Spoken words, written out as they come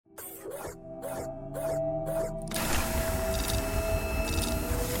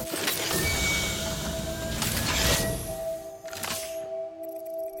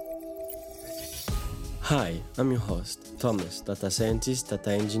Hi, I'm your host, Thomas, data scientist,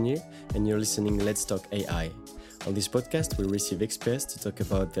 data engineer, and you're listening Let's Talk AI. On this podcast, we receive experts to talk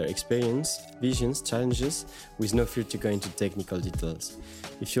about their experience, visions, challenges, with no fear to go into technical details.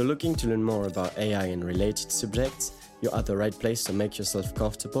 If you're looking to learn more about AI and related subjects, you're at the right place, so make yourself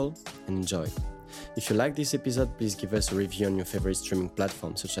comfortable and enjoy. If you like this episode, please give us a review on your favorite streaming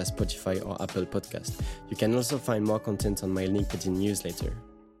platform, such as Spotify or Apple Podcast. You can also find more content on my LinkedIn newsletter.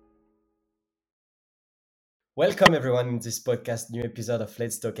 Welcome everyone in this podcast, new episode of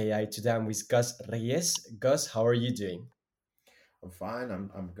Let's Talk AI. Today I'm with Gus Reyes. Gus, how are you doing? I'm fine.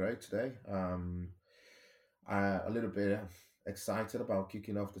 I'm great today. A little bit excited about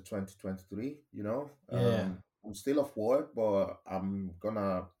kicking off the 2023. Yeah. I'm still off work, but I'm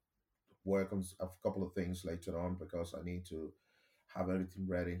gonna work on a couple of things later on because I need to have everything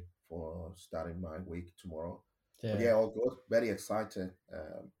ready for starting my week tomorrow. But Yeah. yeah, all good. Very excited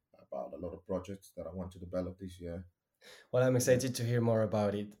about a lot of projects that I want to develop this year. Well, I'm Yeah. excited to hear more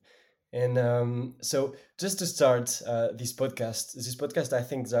about it. And just to start this podcast, I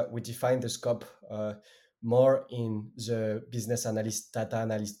think that we define the scope more in the business analyst, data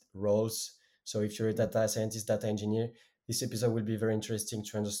analyst roles. So if you're a data scientist, data engineer, this episode will be very interesting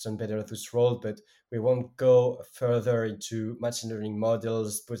to understand better this role, but we won't go further into machine learning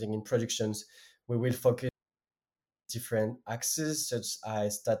models, putting in productions. We will focus different axes such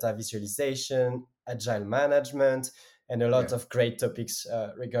as data visualization, agile management, and a lot Yeah. of great topics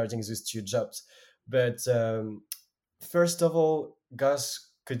regarding those two jobs. But first of all,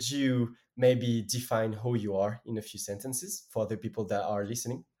 Gus, could you maybe define who you are in a few sentences for the people that are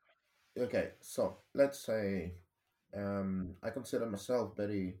listening? Okay. So let's say I consider myself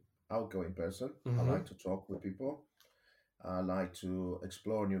very outgoing person. I Mm-hmm. like to talk with people. I like to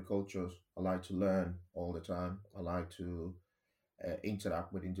explore new cultures. I like to learn all the time. I like to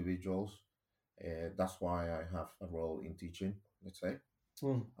interact with individuals. That's why I have a role in teaching, let's say.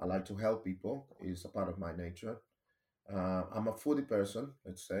 Mm. I like to help people, is a part of my nature. I'm a foodie person,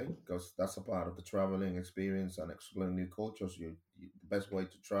 let's say, because that's a part of the traveling experience and exploring new cultures. The best way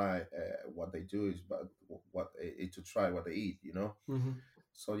to try what they do is to try what they eat. Mm-hmm.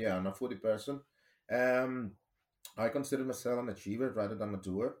 So yeah, I'm a foodie person. Um, I consider myself an achiever rather than a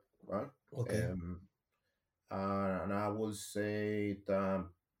doer, right? Okay. Um, and I will say that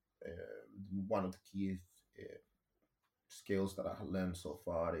one of the key uh, skills that I have learned so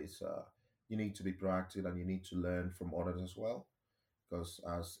far is you need to be proactive and you need to learn from others as well. Because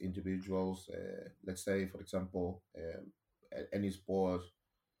as individuals, let's say, for example, any sport,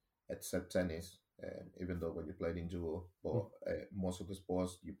 except tennis, even though when you played in duo, but most of the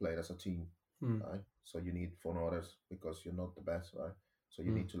sports you played as a team, Mm-hmm. right? So you need from others because you're not the best, right? So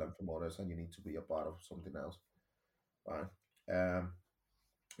you need to learn from others and you need to be a part of something else, right? Um,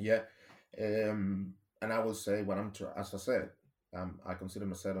 yeah, and I will say what as I said, I consider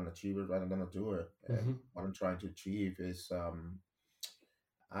myself an achiever rather than a doer. Mm-hmm. What I'm trying to achieve is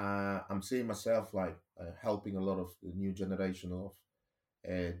I'm seeing myself like helping a lot of the new generation of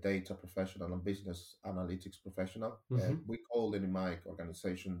data professional and business analytics professional. Mm-hmm. We call it in my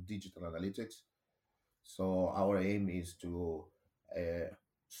organization digital analytics. So our aim is to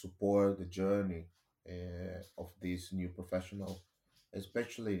support the journey of this new professional,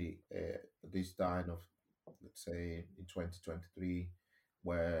 especially this time of, let's say, in 2023,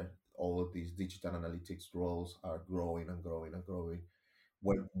 where all of these digital analytics roles are growing and growing and growing,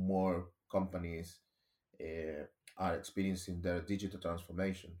 where more companies uh, are experiencing their digital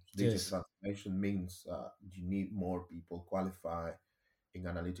transformation. Digital Yes. transformation means you need more people qualified in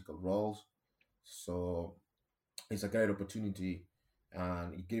analytical roles. So it's a great opportunity,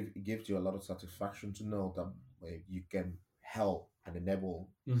 and it gives you a lot of satisfaction to know that you can help and enable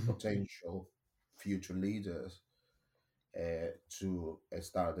Mm-hmm. potential future leaders to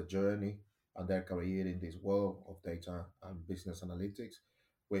start the journey and their career in this world of data and business analytics,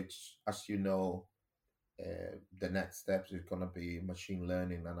 which, as you know, the next steps is going to be machine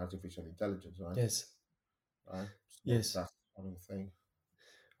learning and artificial intelligence, right? Yes. Right. So Yes. that's one of the things.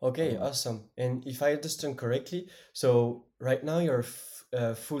 I Okay, don't know. awesome. And if I understand correctly, so right now you're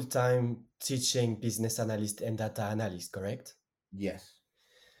full-time teaching business analyst and data analyst, correct? Yes.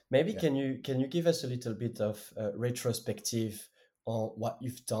 Maybe Yeah. can you give us a little bit of retrospective on what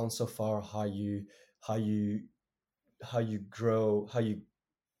you've done so far, how you how you grow, how you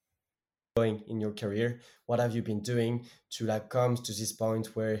going in your career, what have you been doing to like come to this point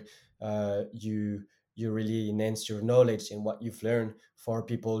where you really enhance your knowledge and what you've learned for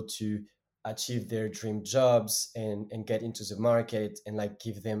people to achieve their dream jobs and get into the market and like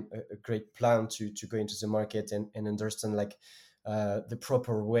give them a great plan to go into the market and understand like the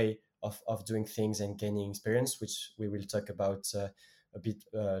proper way of doing things and gaining experience, which we will talk about a bit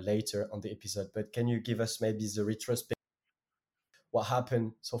later on the episode. But can you give us maybe the retrospective, what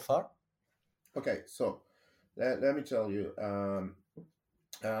happened so far? Okay, so let me tell you,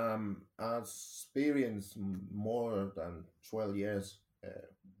 I experienced more than 12 years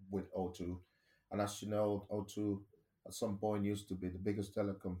with O2. And as you know, O2 at some point used to be the biggest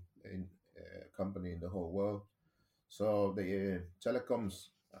telecom company in the whole world. So the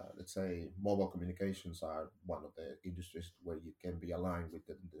telecoms, let's say mobile communications, are one of the industries where you can be aligned with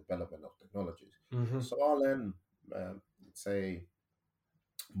the development of technologies. Mm-hmm. So I learned, let's say,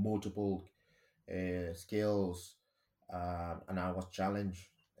 multiple skills, and I was challenged,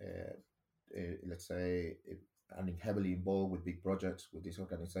 let's say, and heavily involved with big projects with this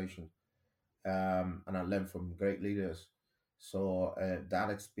organization, and I learned from great leaders. So that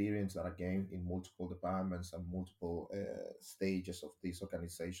experience that I gained in multiple departments and multiple stages of this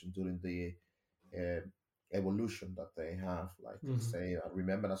organization during the uh, evolution that they have. Like, let's Mm-hmm. say, I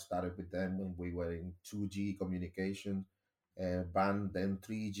remember I started with them when we were in 2G communication band, then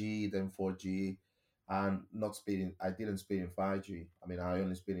 3G, then 4G, and not speeding. I didn't speed in 5G. I mean, I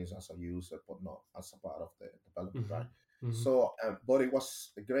only experienced as a user, but not as a part of the development, right? Mm-hmm. So, but it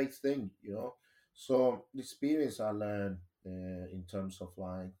was a great thing, So the experience I learned in terms of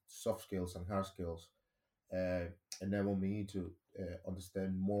like soft skills and hard skills uh, enable me to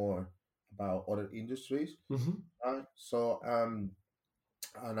understand more about other industries. Mm-hmm. Right? So,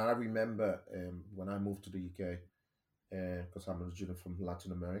 and I remember when I moved to the UK, because I'm originally from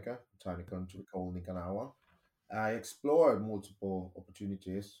Latin America, a tiny country called Nicaragua. I explored multiple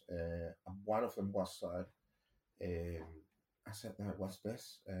opportunities. And one of them was, um, I said, what's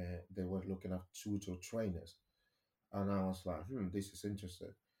this? They were looking at tutor trainers. And I was like, this is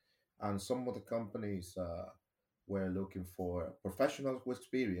interesting. And some of the companies were looking for professionals with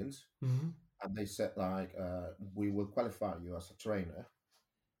experience. Mm-hmm. And they said, like, we will qualify you as a trainer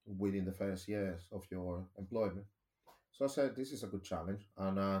within the first years of your employment. So I said, this is a good challenge.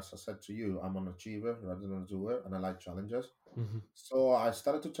 And as I said to you, I'm an achiever rather than a doer, and I like challenges. Mm-hmm. So I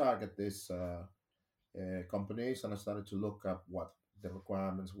started to target these companies, and I started to look up what the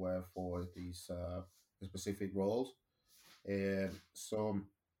requirements were for these specific roles. So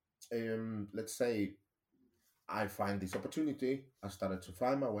let's say I find this opportunity. I started to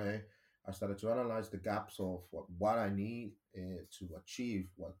find my way. I started to analyze the gaps of what I need to achieve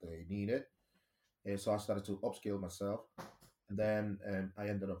what they needed. So I started to upskill myself. And then I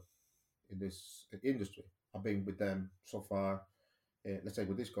ended up in this industry. I've been with them so far, let's say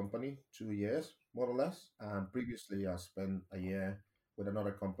with this company, 2 years, more or less. And previously, I spent a year with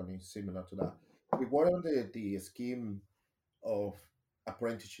another company similar to that. We were on the scheme of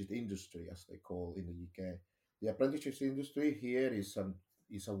apprenticeship industry, as they call in the UK. The apprenticeship industry here is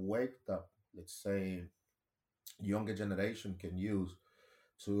a way that, let's say, younger generation can use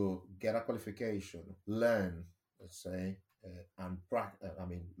to get a qualification, learn, let's say, and practice. I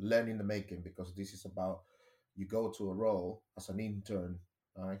mean, learn in the making, because this is about you go to a role as an intern,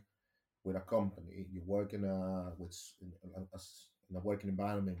 right, with a company. You work in a working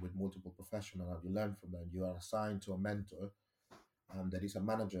environment with multiple professionals, and you learn from them. You are assigned to a mentor, and there is a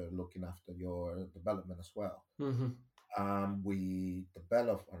manager looking after your development as well. Mm-hmm. We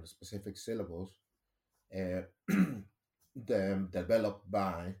develop on a specific syllables, uh, them developed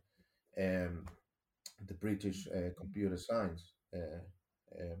by um, the British Computer Science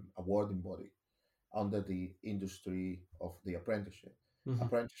awarding body under the industry of the apprenticeship. Mm-hmm.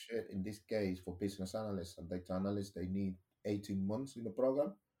 Apprenticeship, in this case, for business analysts and data analysts, they need 18 months in the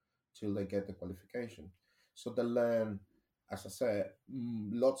program till they get the qualification. So they learn, as I said,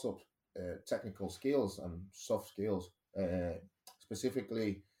 lots of technical skills and soft skills,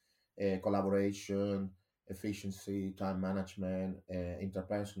 specifically collaboration, efficiency, time management,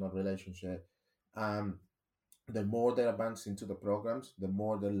 interpersonal relationship. Um, the more they advance into the programs, the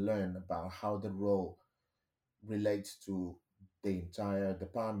more they learn about how the role relates to the entire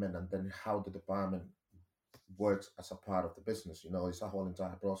department, and then how the department works as a part of the business. It's a whole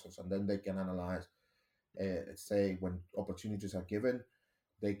entire process. And then they can analyze, say, when opportunities are given,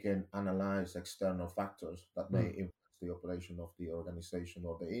 they can analyze external factors that may influence the operation of the organization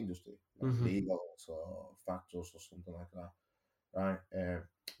or the industry, like Mm-hmm. legal factors or something like that, right?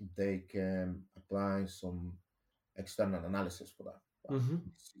 They can apply some external analysis for that. Right? Mm-hmm.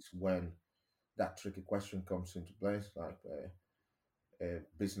 This is when that tricky question comes into place, like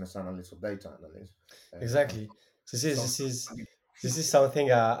business analyst or data analyst. And Exactly. This is some, this is this is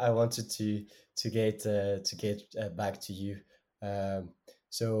something I wanted to get back to you. Um,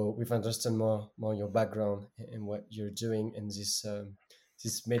 so we've understood more your background and what you're doing in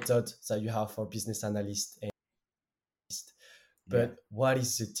this method that you have for business analyst and analyst. Yeah. But what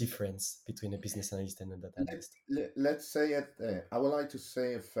is the difference between a business analyst and a data analyst? Let's say it. I would like to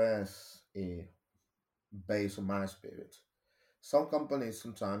say it first, based on my spirit. Some companies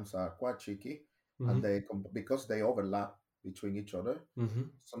sometimes are quite tricky, and Mm-hmm. because they overlap between each other. Mm-hmm.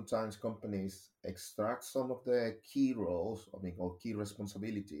 Sometimes companies extract some of the key roles, I mean, or key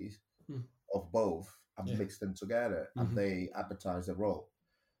responsibilities Mm. of both and Yeah. mix them together, and Mm-hmm. they advertise the role.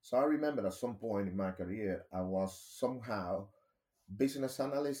 So I remember at some point in my career, I was somehow business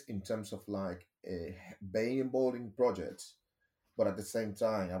analyst in terms of like being involved in projects, but at the same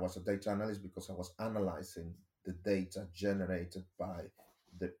time, I was a data analyst because I was analyzing the data generated by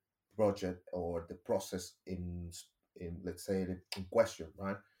the project or the process in let's say in question,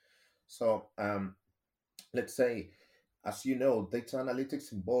 right? So let's say, as you know, data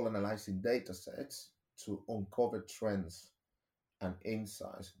analytics involve analyzing data sets to uncover trends and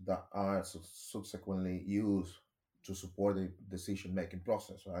insights that are subsequently used to support the decision making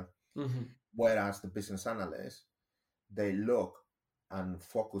process, right? Mm-hmm. Whereas the business analyst, they look and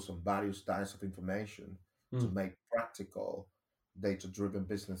focus on various types of information to Mm. make practical data driven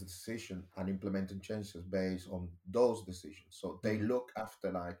business decision and implementing changes based on those decisions. So they Mm. look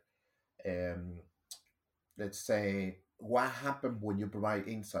after like um, let's say what happened when you provide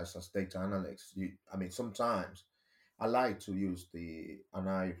insights as data analysts. I mean, sometimes I like to use and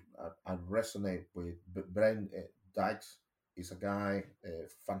I resonate with Brent Dykes. He's a guy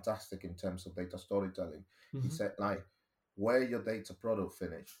fantastic in terms of data storytelling. He Mm-hmm. said like, where your data product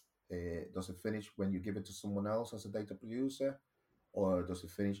finish? Does it finish when you give it to someone else as a data producer, or does it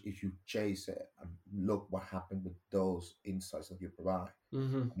finish if you chase it and look what happened with those insights that you provide?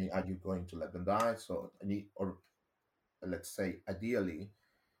 Mm-hmm. I mean, are you going to let them die? So, or let's say, ideally,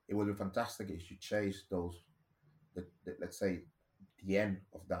 it would be fantastic if you chase those, let's say, the end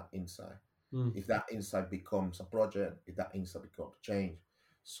of that insight. Mm. If that insight becomes a project, if that insight becomes change.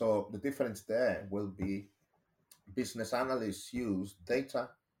 So the difference there will be business analysts use data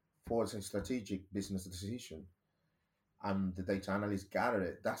for a strategic business decision, and the data analysts gather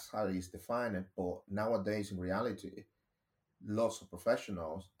it. That's how it is defined. But nowadays, in reality, lots of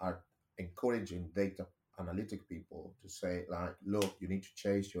professionals are encouraging data analytic people to say like, look, you need to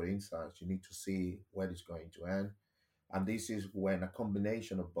chase your insights, you need to see where it's going to end. And this is when a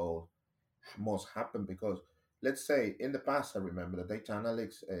combination of both must happen, because let's say in the past, I remember the data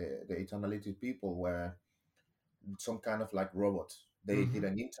analytics people were some kind of like robots. They Mm-hmm.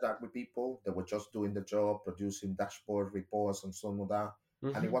 didn't interact with people, they were just doing the job, producing dashboard reports and some of that.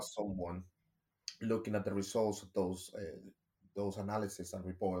 And it Mm-hmm. was someone looking at the results of those analysis and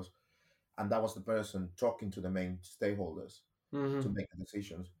reports, and that was the person talking to the main stakeholders to Mm-hmm. make the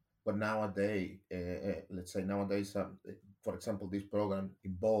decisions. But nowadays, let's say nowadays, for example, this program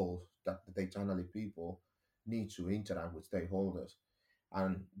involves that the data analyst people need to interact with stakeholders,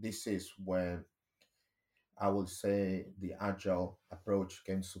 and this is when I would say the agile approach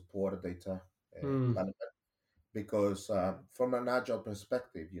can support data Mm. development, because from an agile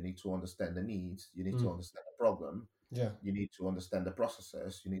perspective, you need to understand the needs, you need to Mm. understand the problem, Yeah. you need to understand the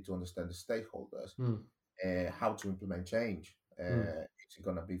processes, you need to understand the stakeholders, Mm. how to implement change. Mm. Is it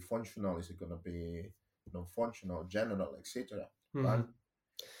going to be functional? Is it going to be non-functional, general, etc. Mm-hmm. Right?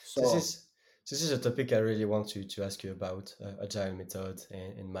 This So is this is a topic I really want to ask you about agile method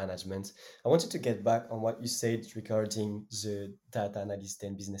and management. I wanted to get back on what you said regarding the data analyst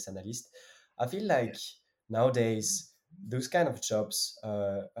and business analyst. I feel yeah, like nowadays those kind of jobs,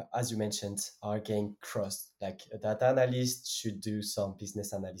 as you mentioned, are getting crossed. Like a data analyst should do some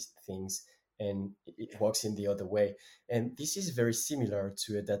business analyst things, and it works in the other way. And this is very similar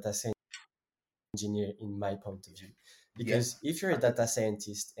to a data science engineer in my point of view, yeah, because if you're a agree. data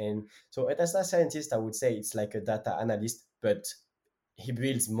scientist, and so a data scientist, I would say it's like a data analyst, but he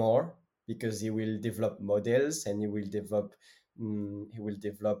builds more because he will develop models and he will develop,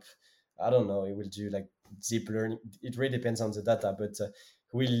 I don't know, he will do like deep learning. It really depends on the data, but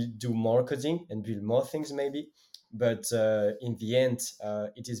he will do more coding and build more things maybe. But in the end,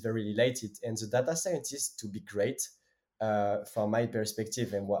 it is very related, and the data scientist, to be great, from my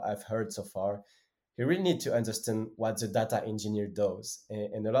perspective and what I've heard so far, you really need to understand what the data engineer does.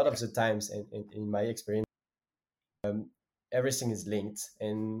 And a lot of Yeah, the times, in my experience, everything is linked.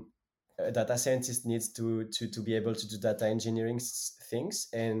 And a data scientist needs to be able to do data engineering things,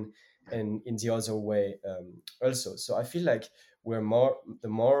 and in the other way, also. So I feel like the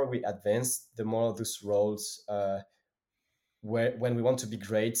more we advance, the more those roles, where when we want to be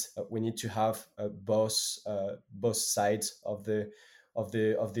great, we need to have both sides of the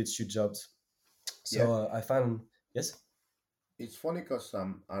two jobs. yeah. So I found, yes. it's funny because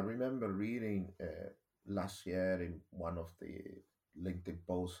I remember reading last year in one of the LinkedIn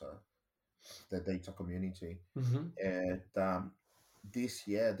posts of the data community, Mm-hmm. and this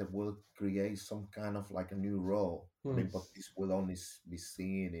year they will create some kind of like a new role. I Mm. mean, but this will only be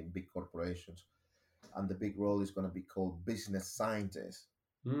seen in big corporations, and the big role is going to be called business scientist,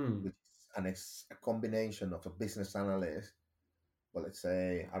 Mm. which is a combination of a business analyst, well, let's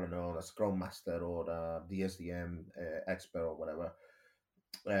say, I don't know, a scrum master or a DSDM expert or whatever,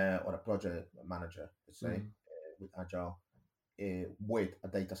 or a project manager, let's say, Mm. with agile, with a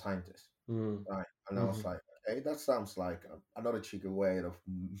data scientist, Mm. right? And I was Mm-hmm. like, okay, that sounds like another cheeky way of,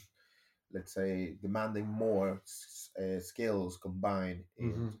 let's say, demanding more skills combined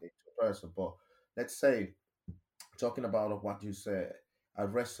Mm-hmm. into a person. But let's say, talking about what you said, I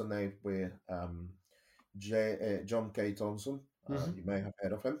resonate with John K. Thompson. Mm-hmm. You may have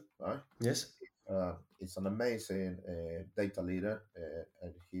heard of him, right? Yes. It's an amazing data leader,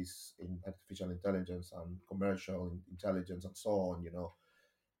 and he's in artificial intelligence and commercial intelligence and so on.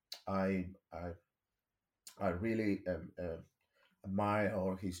 I I I really admire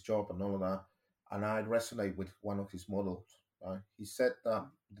all his job and all of that, and I resonate with one of his models. Right? He said that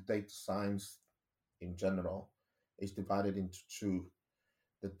the data science in general is divided into two: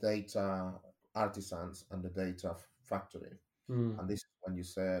 the data artisans and the data factory. Mm. And this is when you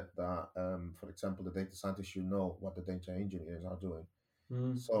said that, for example, the data scientists should know what the data engineers are doing.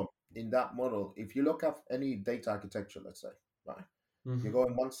 Mm. So in that model, if you look at any data architecture, let's say, right, you Mm-hmm. go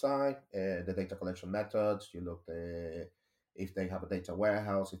on one side, the data collection methods. You look if they have a data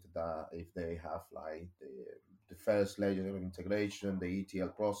warehouse, if they have like the first layer of integration, the ETL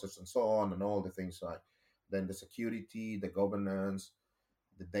process, and so on, and all the things like. Then the security, the governance,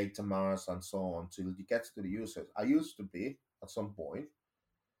 the data mass, and so on, till it gets to the users. I used to be at some point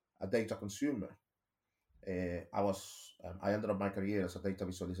a data consumer. I ended up my career as a data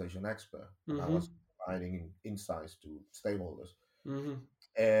visualization expert, and I Mm-hmm. was providing insights to stakeholders. Mm-hmm.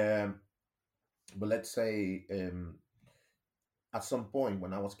 Um, but let's say at some point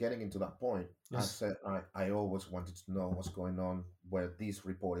when I was getting into that point, I Yes. said I always wanted to know what's going on where this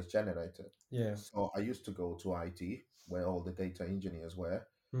report is generated. Yeah. So I used to go to IT where all the data engineers were,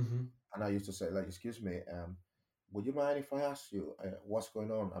 Mm-hmm. and I used to say, like, excuse me, would you mind if I ask you what's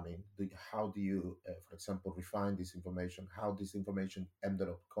going on? I mean, how do you, for example, refine this information? How this information ended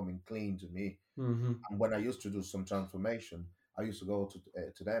up coming clean to me? Mm-hmm. And when I used to do some transformation, I used to go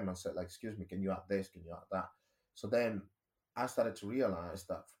to them and say, like, excuse me, can you add this? Can you add that? So then I started to realize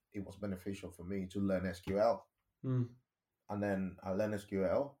that it was beneficial for me to learn SQL, Mm. and then I learned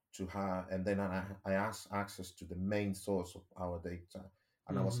SQL to have, and then I asked access to the main source of our data,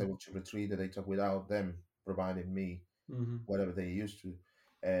 and I was Mm-hmm. able to retrieve the data without them providing me Mm-hmm. whatever they used to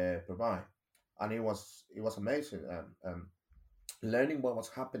provide, and it was amazing. Learning what was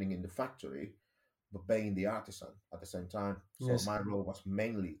happening in the factory, but being the artisan at the same time. So Yes. my role was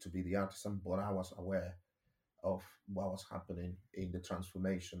mainly to be the artisan, but I was aware of what was happening in the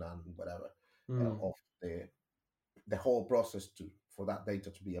transformation and whatever Mm. of the whole process to for that data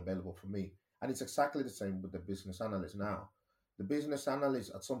to be available for me. And it's exactly the same with the business analyst now. The business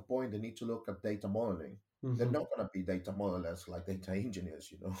analysts at some point they need to look at data modeling. They're Mm-hmm. not going to be data modelers like data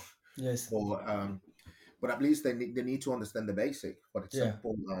engineers. Yes. But at least they need to understand the basic. For Yeah.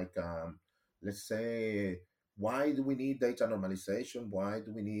 example, like let's say, why do we need data normalization? Why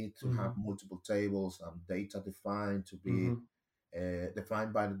do we need to have Mm-hmm. multiple tables and data defined to be Mm-hmm.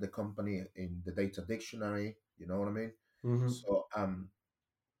 defined by the company in the data dictionary? You know what I mean? Mm-hmm. So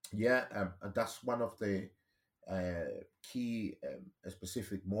yeah, that's one of the key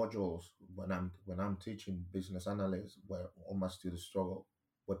specific modules when I'm teaching business analysts, where all my students struggle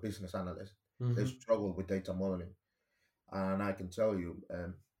with business analysts. They Mm-hmm. struggle with data modeling, and I can tell you,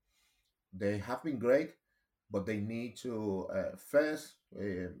 they have been great, but they need to first,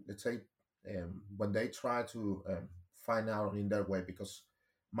 let's say, when they try to find out in their way, because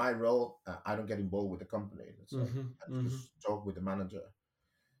my role, I don't get involved with the company. Let's say Mm-hmm. I Mm-hmm. just talk with the manager,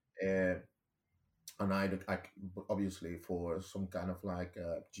 uh, and obviously for some kind of like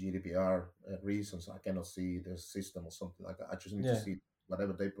GDPR reasons, I cannot see the system or something like that. I just need to Yeah. see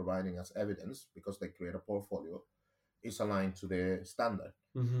whatever they're providing as evidence, because they create a portfolio is aligned to the standard.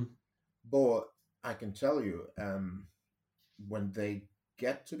 Mm-hmm. But I can tell you, when they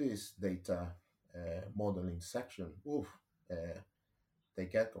get to this data modeling section, oof, uh, they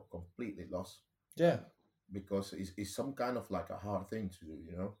get completely lost, Yeah. because it's some kind of like a hard thing to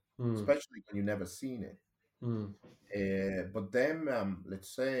do, Mm. especially when you never seen it. Mm. But then, let's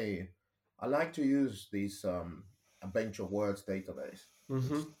say, I like to use this a bench of words database, which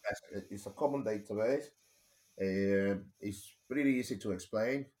Mm-hmm. is a common database. It's pretty easy to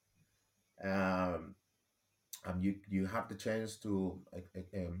explain. Um, and you have the chance to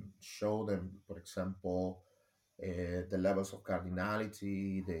show them, for example, the levels of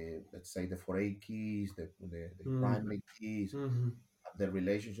cardinality, the let's say the foreign keys, the Mm, primary keys, mhm, the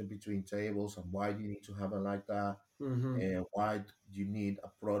relationship between tables, and why you need to have it like that. mhm, Why do you need a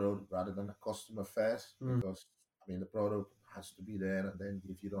product rather than a customer first? mm, Because I mean the product has to be there, and then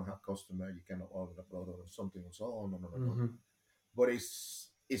if you don't have customer, you cannot order the product or something and so on. No, no, no, no. mhm, But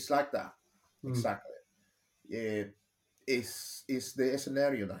it's like that mm. exactly. Yeah, it's the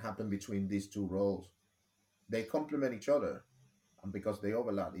scenario that happened between these two roles. They complement each other, and because they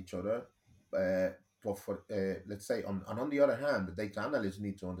overlap each other, uh, let's say and on the other hand, the data analyst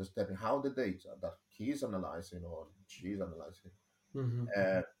need to understand how the data that he's analyzing or she's analyzing, Mhm.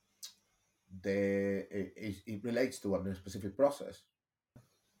 uh, it relates to a specific process.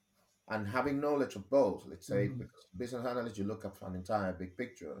 And having knowledge of both, let's say, Mhm. because business analyst, you look at an entire big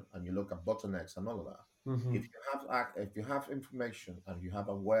picture and you look at bottlenecks and all of that. If Mhm. you have if you have information and you have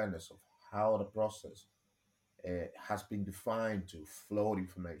awareness of how the process has been defined to flow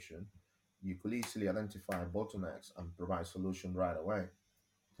information, you could easily identify bottlenecks and provide solution right away.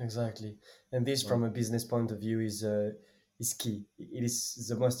 Exactly. And this, Right. from a business point of view, is key. It is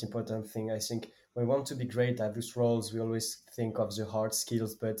the most important thing. I think when we want to be great at these roles, we always think of the hard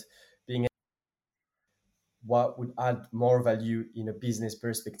skills, but being what would add more value in a business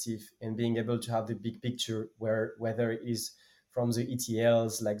perspective and being able to have the big picture where whether it is from the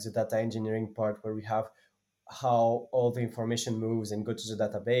ETLs, like the data engineering part, where we have how all the information moves and go to the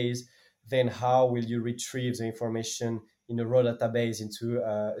database, then how will you retrieve the information in a raw database into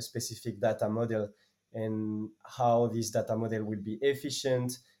a specific data model, and how this data model will be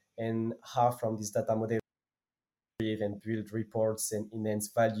efficient, and how from this data model and build reports and enhance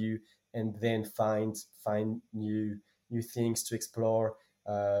value, and then find new things to explore.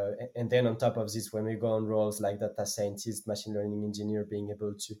 And then on top of this, when we go on roles like data scientist, machine learning engineer, being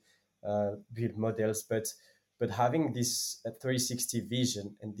able to build models, but having this 360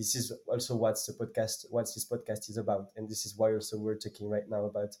 vision, and this is also what this podcast is about, and this is why also we're talking right now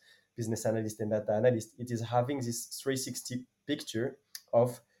about business analyst and data analyst. It is having this 360 picture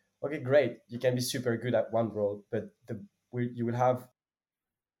of, okay, great, you can be super good at one role, but you will have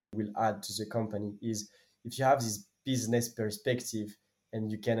will add to the company is if you have this business perspective and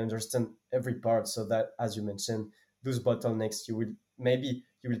you can understand every part, so that, as you mentioned, those bottlenecks, you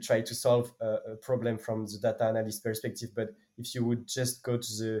will try to solve a problem from the data analyst perspective. But if you would just go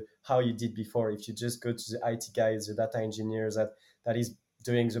to the how you did before, if you just go to the IT guys, the data engineers that is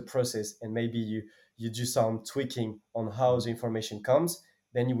doing the process, and maybe you do some tweaking on how the information comes,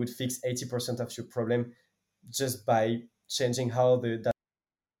 then you would fix 80% of your problem just by changing how the data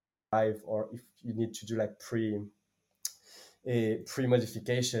live, or if you need to do like pre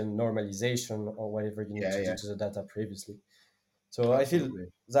modification, normalization, or whatever you need Yeah, to do yeah, to the data previously. So I feel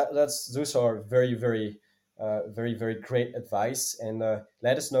absolutely. that those are very great advice. And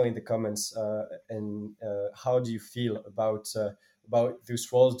let us know in the comments, and how do you feel about those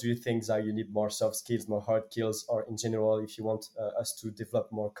roles? Do you think that you need more soft skills, more hard skills, or in general, if you want us to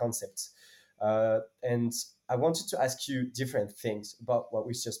develop more concepts? And I wanted to ask you different things about what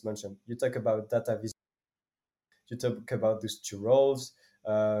we just mentioned. You talk about data visualization, you talk about these two roles.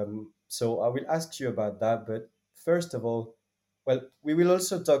 So I will ask you about that. But first of all, well, we will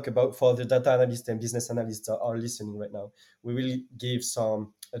also talk about, for the data analysts and business analysts that are listening right now, we will give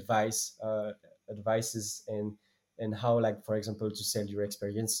some advices, and how, like, for example, to sell your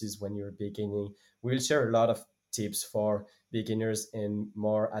experiences when you're beginning. We'll share a lot of tips for beginners and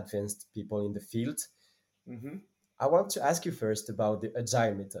more advanced people in the field. Hmm. I want to ask you first about the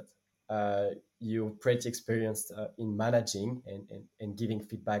agile method. You're pretty experienced in managing and giving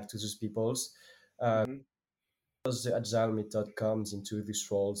feedback to those peoples. Hmm. How does the agile method comes into these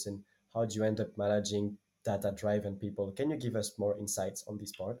roles, and how do you end up managing data driven people? Can you give us more insights on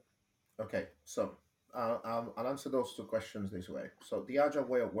this part? Okay, so I'll answer those two questions this way. So the agile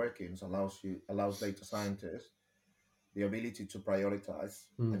way of working allows data scientists the ability to prioritize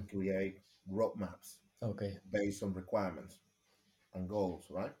Hmm. and create roadmaps Okay. based on requirements and goals,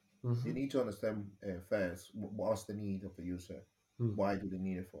 right? You Mm-hmm. need to understand first what's the need of the user, Hmm. why do they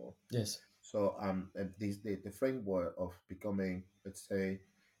need it for. Yes. So the framework of becoming, let's say,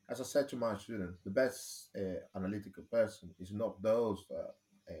 as I said to my students, the best analytical person is not those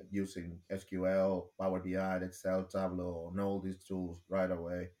using SQL, Power BI, Excel, Tableau, and all these tools right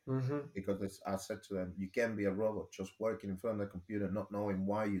away. Mm-hmm. Because I said to them, you can be a robot just working in front of the computer, not knowing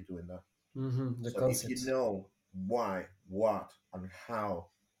why you're doing that. Mm-hmm. The So if you concepts. know why, what, and how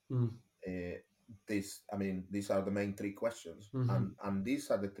Mm. uh, these are the main three questions, Mhm. and these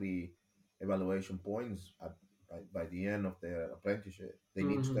are the three evaluation points by the end of their apprenticeship. They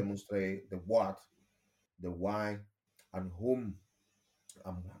need to Mhm. demonstrate the what, the why, and whom,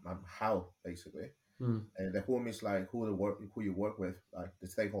 and how, basically. Mhm. And the whom is like who you work with, like the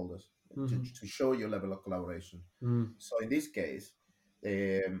stakeholders, Mhm. to show your level of collaboration. Mhm. So in this case,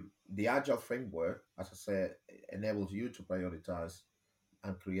 the agile framework, as I said, enables you to prioritize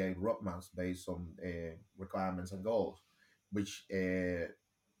and create roadmaps based on requirements and goals, which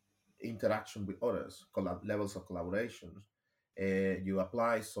interaction with others, levels of collaboration. You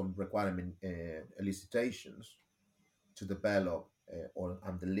apply some requirement elicitations to develop or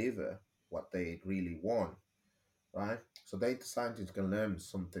and deliver what they really want, right? So data scientists can learn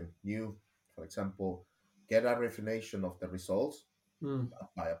something new. For example, get a refination of the results Mhm.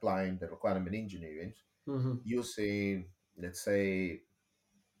 by applying the requirement engineering, Mhm. using, let's say,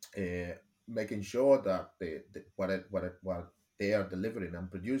 uh, making sure that what they are delivering and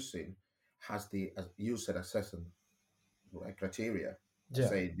producing has the user assessment criteria. I Yeah.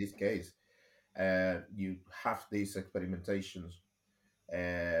 say in this case, you have these experimentations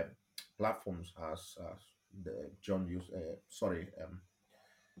uh, platforms as the John used,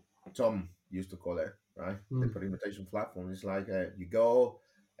 Tom used to call it, right? The Mhm. implementation platform is like you go,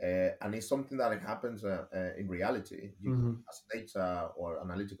 and it's something that it happens in reality. You, Mhm. as a data or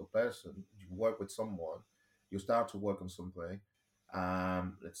analytical person, you work with someone, you start to work on something.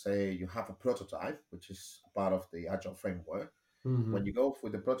 Let's say you have a prototype, which is part of the agile framework. When Mhm. you go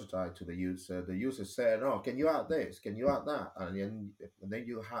with the prototype to the user said, "Oh, can you add this? Can you add that?" And then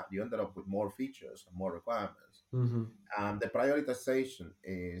you ended up with more features and more requirements. Mhm. The prioritization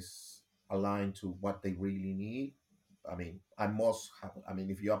is aligned to what they really need. I must have.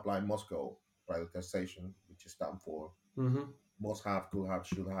 If you apply must go prioritization, which is stand for Mhm. must have, could have,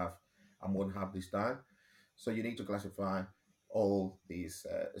 should have, and won't have this time. So you need to classify all these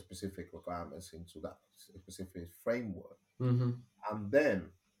specific requirements into that specific framework. Mhm. And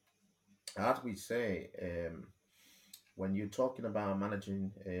then, as we say, when you're talking about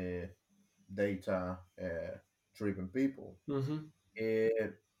managing data driven people, Mhm. uh,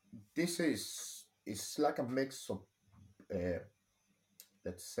 this is like a mix of uh,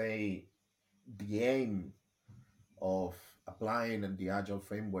 let's say the aim of applying the agile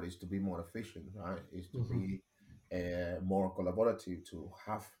framework is to be more efficient, right? Is to Mhm. be more collaborative, to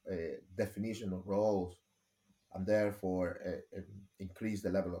have a definition of roles, and therefore increase the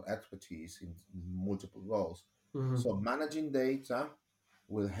level of expertise in multiple roles. Mhm. So managing data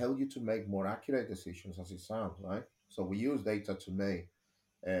will help you to make more accurate decisions, as it sounds, right? So we use data to make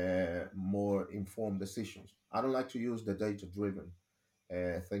more informed decisions. I don't like to use the data driven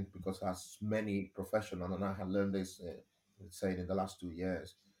thing because as many professionals, and I have learned this, let's say, in the last 2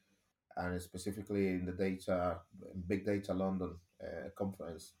 years, and specifically in the big data London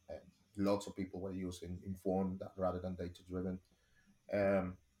conference, lots of people were using informed rather than data driven.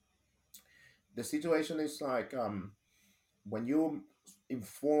 Um, the situation is like when you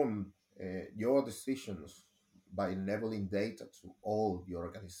inform your decisions by enabling data to all your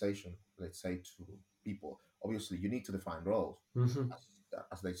organization, let's say to people, obviously you need to define roles, Mhm.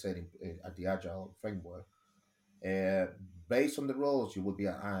 as they said at the Agile framework. Uh, Based on the roles, you will be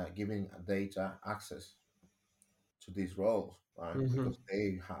giving data access to these roles, right? Mhm. Because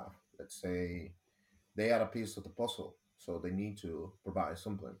they have, let's say, they are a piece of the puzzle, so they need to provide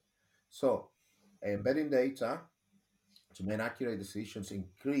something. So, embedding data to make accurate decisions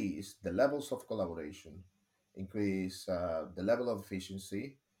increase the levels of collaboration, increase the level of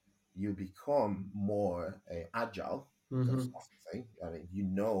efficiency. You become more agile because Mhm. that's the thing. You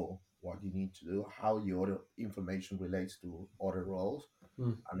know what you need to do, how your information relates to other roles,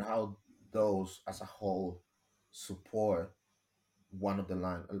 Mhm. and how those as a whole support one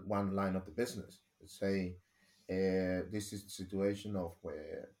line of the business. Let's say this is the situation of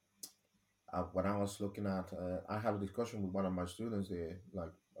where when I was looking at, I had a discussion with one of my students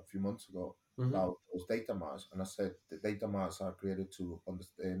like a few months ago Mhm. about those data marts, and I said the data marts are created to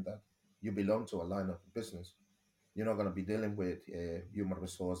understand that you belong to a line of business. You're not going to be dealing with human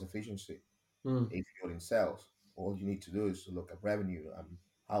resource efficiency Mhm. if you're in sales. All you need to do is to look at revenue and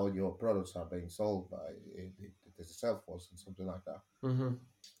how your products are being sold by the sales force and something like that, Mhm.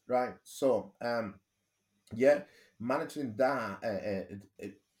 right? So yeah, managing that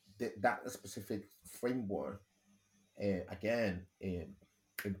that specific framework again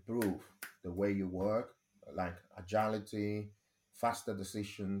improve the way you work, like agility, faster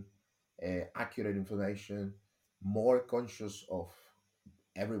decision, accurate information, more conscious of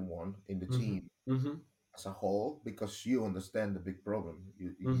everyone in the Mhm. team, Mhm. as a whole because you understand the big problem.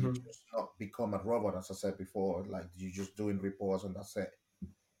 You Mm-hmm. just not become a robot, as I said before, like you just doing reports and that's it.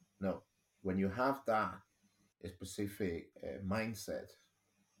 No, when you have that specific mindset,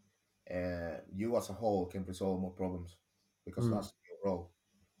 you as a whole can resolve more problems because Mm. that's your role,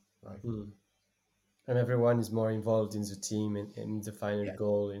 right? Mm. And everyone is more involved in the team and the final Yeah,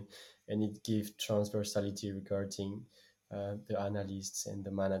 goal, and it gives transversality regarding the analysts and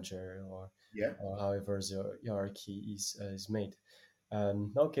the manager, yeah. or however the hierarchy is made.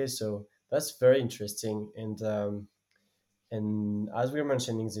 Okay, so that's very interesting. And as we were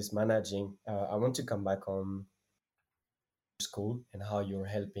mentioning this managing, I want to come back on school and how you're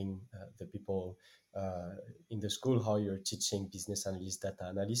helping the people uh, in the school, how you're teaching business analysts, data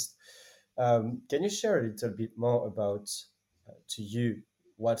analysts. Can you share a little bit more about to you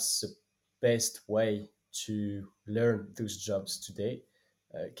what's the best way to learn those jobs today?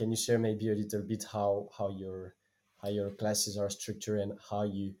 Can you share maybe a little bit how your classes are structured and Let's how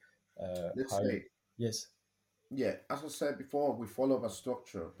you say, yes. yeah, as I said before, we follow a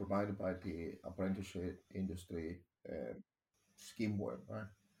structure provided by the apprenticeship industry scheme work, right?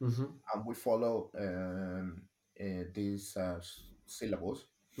 Mm-hmm. And we follow these syllables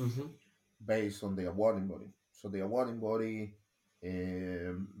Mm-hmm. based on the awarding body. So the awarding body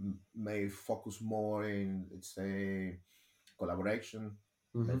may focus more in, let's say, collaboration,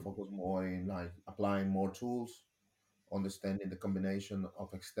 may Mm-hmm. focus more in like applying more tools, understanding the combination of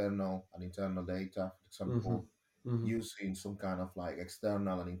external and internal data, for Mm-hmm. example, Mm-hmm. using some kind of like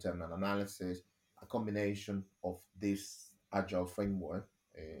external and internal analysis, a combination of this agile framework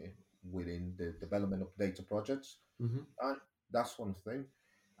within the development of data projects. Mm-hmm. And that's one thing.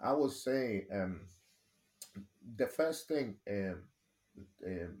 I would say the first thing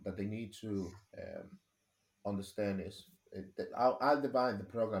that they need to understand is that I'll divide the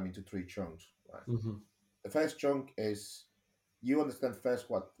program into three chunks. Right. Mm-hmm. The first chunk is you understand first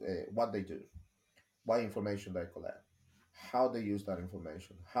what they do, what information they collect, how they use that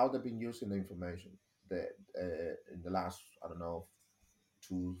information, how they've been using the information that in the last I don't know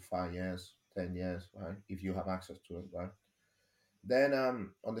 2 5 years, 10 years, right? If you have access to it, right? Then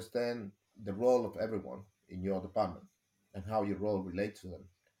understand the role of everyone in your department and how your role relates to them,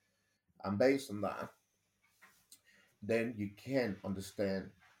 and based on that, then you can understand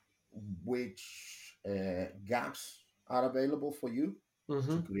which gaps are available for you to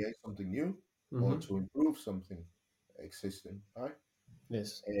Mm-hmm. create something new or Mm-hmm. to improve something existing, right?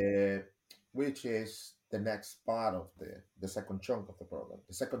 Yes. uh, which is the next part of the second chunk of the program.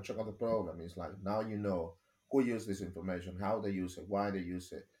 The second chunk of the program is like now you know who use this information, how they use it, why they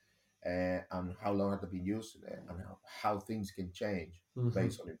use it, and how long have they been using it, and how things can change Mm-hmm.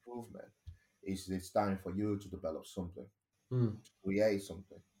 based on improvement. It's time for you to develop something, Mm. create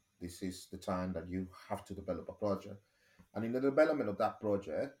something. This is the time that you have to develop a project. And in the development of that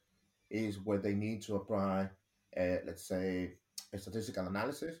project is where they need to apply, let's say, a statistical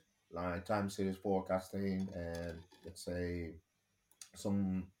analysis, like time series forecasting, and let's say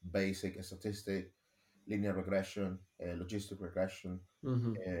some basic statistic, linear regression, logistic regression,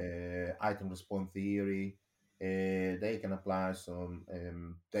 Mm-hmm. item response theory. They can apply some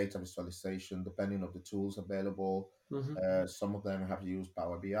data visualization depending on the tools available. Mm-hmm. Some of them have used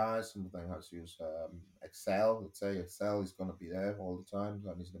Power BI, some of them have used Excel. Let's say Excel is going to be there all the time,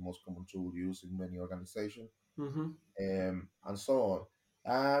 and it's the most common tool used in many organizations, Mm-hmm. and so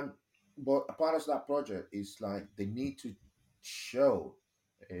on. But a part of that project is like they need to show,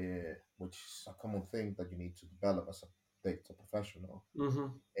 which is a common thing that you need to develop as a data professional, Mm-hmm.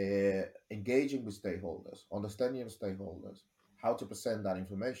 engaging with stakeholders, understanding of stakeholders, how to present that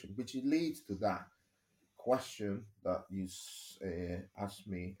information, which leads to that question that you asked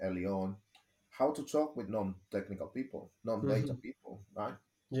me early on, how to talk with non-technical people, non-data Mm-hmm. people, right?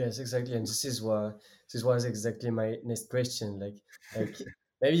 Yes, exactly. And this was exactly my next question. Like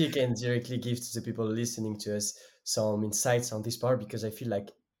maybe you can directly give to the people listening to us some insights on this part, because I feel like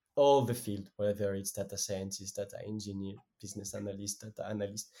all the field, whether it's data scientist, data engineer, business analyst, data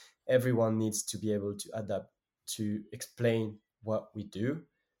analyst, everyone needs to be able to adapt to explain what we do,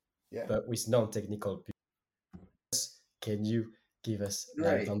 Yeah, but with non-technical people. Can you give us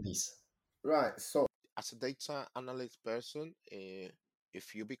light great. on this? Right. So, as a data analyst person,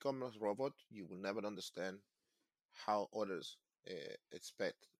 if you become a robot, you will never understand how others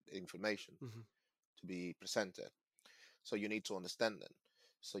expect information Hmm. to be presented. So you need to understand them.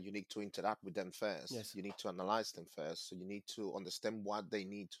 So you need to interact with them first. Yes. You need to analyze them first. So you need to understand what they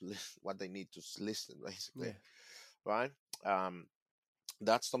need to listen, what they need to listen, basically, Yeah. right? Um,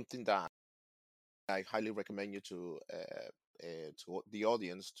 that's something that I highly recommend you to the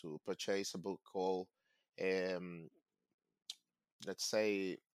audience to purchase a book called Um, let's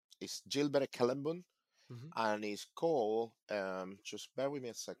say it's Gilbert Kellenbun, Hmm. and it's called. Just bear with me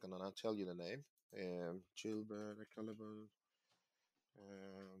a second, and I'll tell you the name. Gilbert Kellenbun.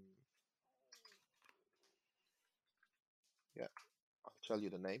 Um, yeah, I'll tell you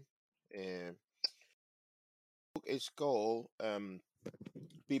the name. Um, book is called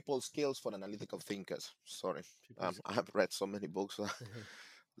People Skills for Analytical Thinkers. Sorry, People's. I have read so many books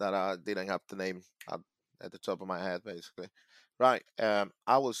that I didn't have the name at the top of my head, basically. Right.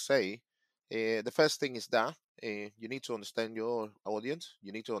 I will say the first thing is that you need to understand your audience.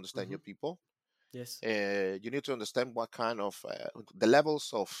 You need to understand Hmm. your people. Yes. You need to understand what kind of the levels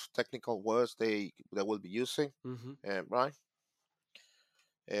of technical words they will be using. Hmm. Right.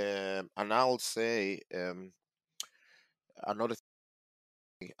 And I will say another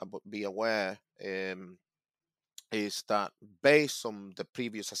thing about be aware is that based on the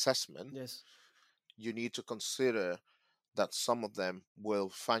previous assessment, Yes. you need to consider that some of them will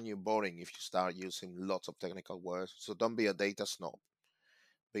find you boring if you start using lots of technical words. So don't be a data snob.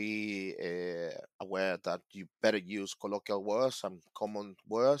 Be aware that you better use colloquial words and common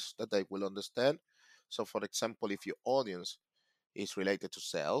words that they will understand. So, for example, if your audience is related to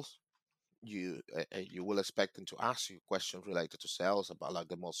sales, you will expect them to ask you questions related to sales about like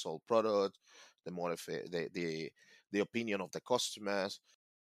the most sold product, the more if the opinion of the customers,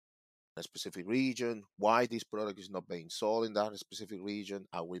 a specific region, why this product is not being sold in that specific region,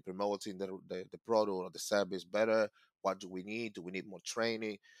 are we promoting the product or the service better, what do we need, do we need more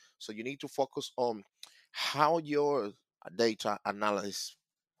training? So you need to focus on how your data analysis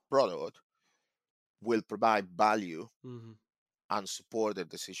product will provide value Hmm. and support their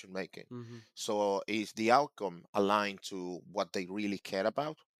decision making. Hmm. So is the outcome aligned to what they really care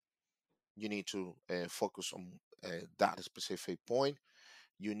about? You need to focus on that specific point.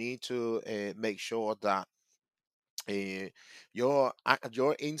 You need to make sure that uh,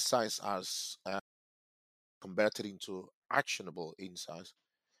 your insights are converted into actionable insights.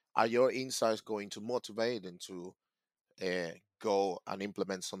 Are your insights going to motivate them to go and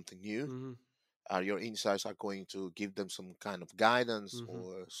implement something new? Hmm. Are your insights are going to give them some kind of guidance Hmm.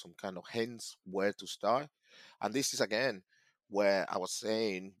 or some kind of hints where to start? And this is again where I was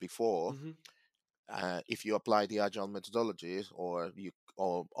saying before, Hmm. if you apply the agile methodologies or you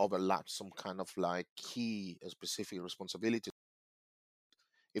or overlap some kind of like key specific responsibilities,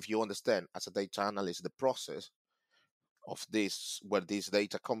 if you understand as a data analyst the process of this, where this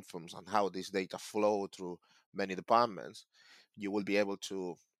data comes from and how this data flow through many departments, you will be able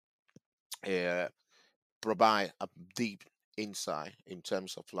to uh, provide a deep insight in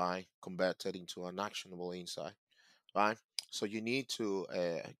terms of like converted into an actionable insight, right? So you need to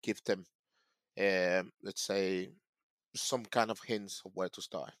give them, let's say, some kind of hints of where to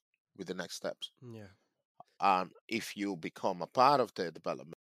start with the next steps. Yeah. If you become a part of the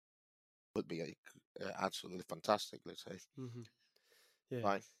development, it would be absolutely fantastic, let's say, Hmm. Yeah.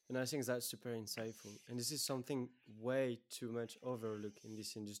 right? And I think that's super insightful. And this is something way too much overlooked in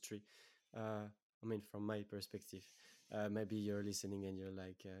this industry. I mean, from my perspective, maybe you're listening and you're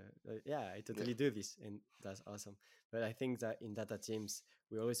like, yeah, I Yeah, totally do this. And that's awesome. But I think that in data teams,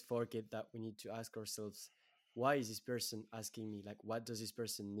 we always forget that we need to ask ourselves, why is this person asking me? Like, what does this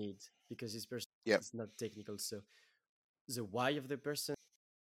person need? Because this person yeah, is not technical. So the why of the person,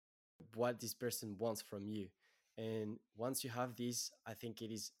 what this person wants from you. And once you have this, I think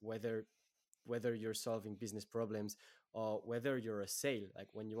it is whether you're solving business problems or whether you're a sale, like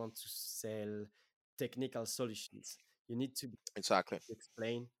when you want to sell technical solutions, you need to exactly.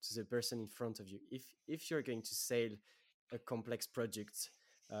 explain to the person in front of you. If you're going to sell a complex project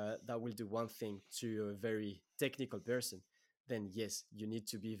that will do one thing to a very technical person, then yes, you need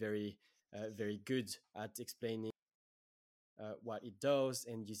to be very good at explaining what it does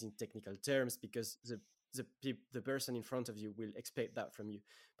and using technical terms, because the person in front of you will expect that from you.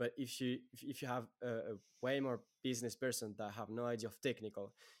 But if you have a way more business person that have no idea of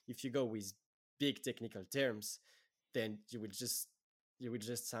technical, if you go with big technical terms, then you will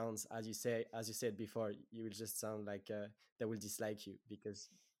just sound, as you said before, you will just sound like they will dislike you because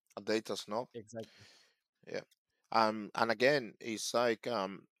A data snob. exactly. Yeah. And again, it's like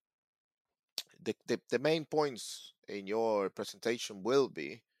the main points in your presentation will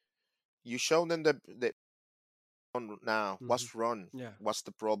be you show them the on now Hmm. what's wrong, Yeah. what's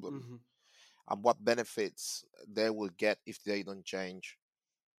the problem, Hmm. and what benefits they will get if they don't change.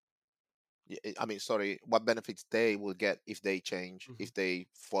 I mean, sorry, what benefits they will get if they change, Hmm. if they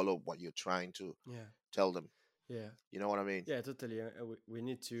follow what you're trying to Yeah. tell them. Yeah. You know what I mean? Yeah, totally. We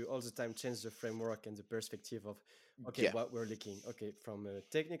need to all the time change the framework and the perspective of okay, Yeah, what we're looking, okay, from a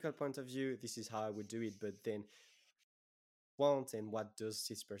technical point of view, this is how I would do it, but then want and what does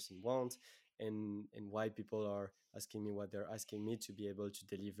this person want, and why people are asking me what they're asking me, to be able to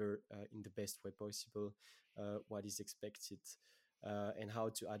deliver in the best way possible what is expected, and how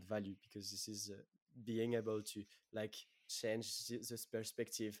to add value, because this is being able to like change this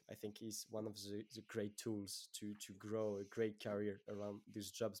perspective, I think, is one of the great tools to grow a great career around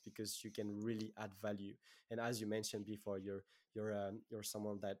these jobs, because you can really add value. And as you mentioned before, you're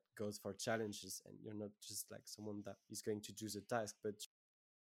someone that goes for challenges, and you're not just like someone that is going to do the task, but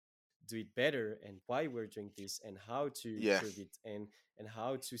do it better, and why we're doing this, and how to yeah. improve it, and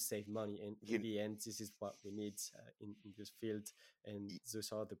how to save money. And in You, the end, this is what we need in this field, and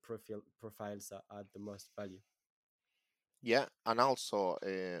those are the profiles that add the most value. yeah, and also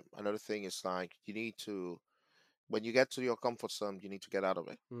another thing is like you need to, when you get to your comfort zone, you need to get out of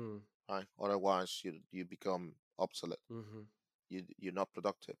it, Mm, right? Otherwise, you become obsolete. mm-hmm, You're not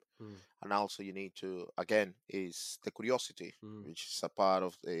productive. mm, And also, you need to, again, is the curiosity, mm, which is a part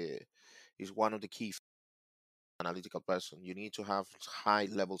of the, is one of the key analytical person. You need to have high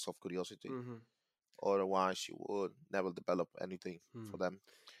levels of curiosity. mm-hmm, Otherwise, you would never develop anything mm. for them,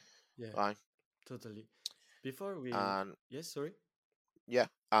 Yeah, right? totally. Before we, And yes, sorry. yeah,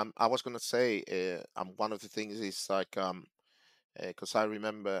 I was gonna say, one of the things is like, because I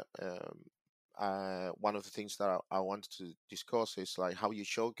remember, one of the things that I wanted to discuss is like how you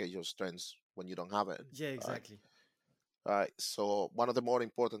showcase your strengths when you don't have it, Yeah, right? exactly. Right. So one of the more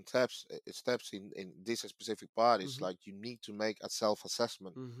important steps in this specific part is Mm-hmm, like you need to make a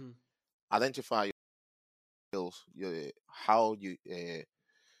self-assessment, mm-hmm, identify your skills, how you,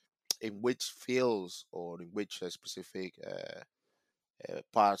 in which fields or in which specific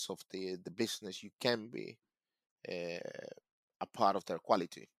parts of the business you can be a part of their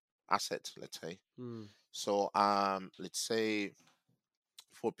quality assets, let's say. mm, So let's say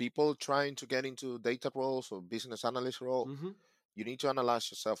for people trying to get into data roles or business analyst role, mm-hmm, you need to analyze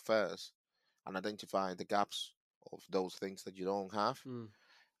yourself first and identify the gaps of those things that you don't have, mm,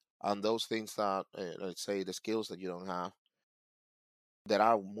 and those things that, let's say, the skills that you don't have. There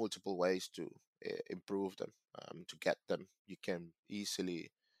are multiple ways to improve them, to get them. You can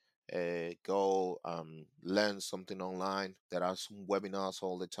easily go learn something online. There are some webinars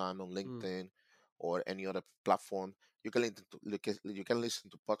all the time on mm, LinkedIn or any other platform. You can you can listen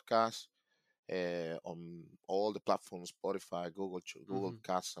to podcasts on all the platforms, Spotify, Google mm-hmm,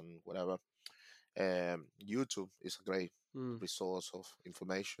 Cast, and whatever. YouTube is a great mm. resource of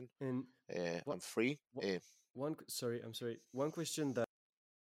information And what, and free. what sorry, I'm sorry, one question that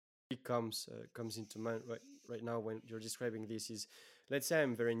comes into mind right now when you're describing this is, let's say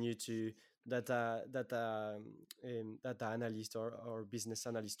I'm very new to data analyst or business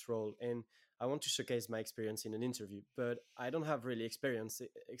analyst role, and I want to showcase my experience in an interview, but I don't have really experience,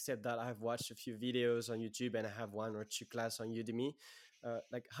 except that I have watched a few videos on YouTube, and I have one or two class on Udemy.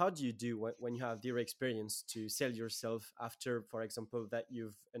 Like, how do you do when you have zero experience to sell yourself after, for example, that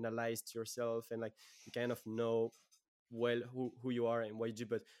you've analyzed yourself, and like you kind of know well who you are and what you do,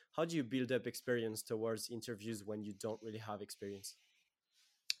 but how do you build up experience towards interviews when you don't really have experience?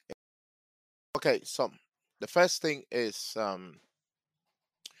 Okay, so the first thing is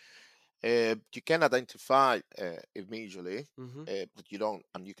you can identify immediately, Mm-hmm, but you don't,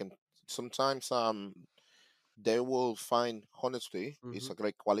 and you can sometimes they will find honesty mm-hmm, is a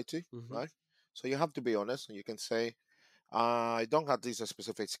great quality, mm-hmm, right? So you have to be honest, and you can say, I don't have these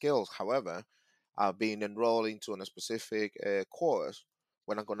specific skills. However, I've been enrolled into a specific course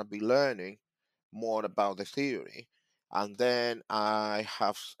when I'm going to be learning more about the theory. And then I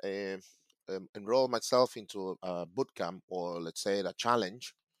have enrolled myself into a boot camp, or let's say a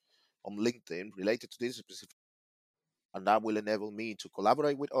challenge on LinkedIn related to this specific. And that will enable me to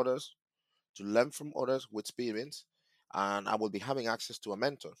collaborate with others, to learn from others with experience. And I will be having access to a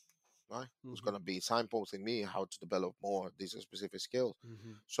mentor, right? Who's mm-hmm, going to be signposting me how to develop more these specific skills.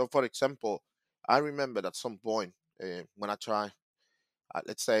 mm-hmm, So, for example, I remember at some point when I try,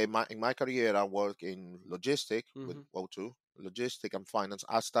 let's say in my career, I work in logistic with mm-hmm, O2, logistic and finance.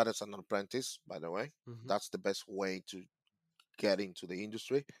 I started as an apprentice, by the way. mm-hmm, That's the best way to get into the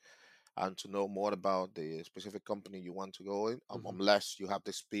industry and to know more about the specific company you want to go in, mm-hmm, unless you have the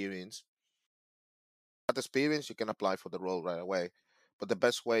experience. That experience, you can apply for the role right away. But the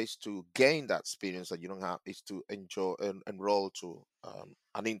best ways to gain that experience that you don't have is to enroll to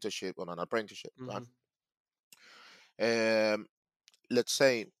an internship or an apprenticeship, right? mm-hmm, Um, let's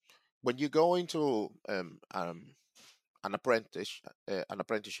say when you go into an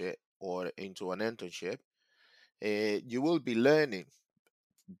apprenticeship or into an internship, you will be learning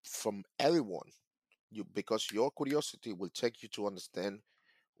from everyone, you, because your curiosity will take you to understand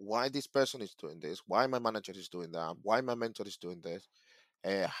why this person is doing this, why my manager is doing that, why my mentor is doing this,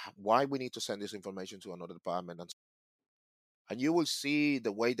 why we need to send this information to another department, and you will see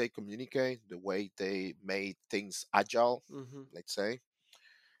the way they communicate, the way they made things agile, Mm-hmm. let's say.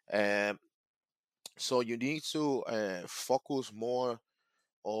 Um, so you need to focus more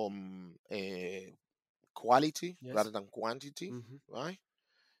on quality Yes. rather than quantity, Mm-hmm. right?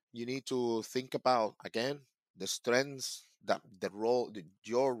 You need to think about again the strengths that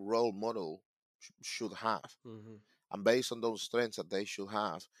your role model should have, Mm-hmm. and based on those strengths that they should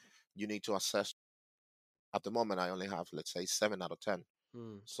have, you need to assess. At the moment, I only have, let's say, 7 out of 10,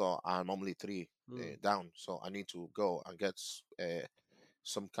 so I'm only three Mm-hmm. down. So I need to go and get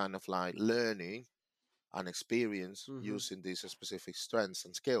some kind of like learning and experience Mm-hmm. using these specific strengths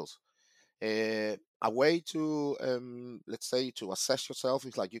and skills. A way to, let's say, to assess yourself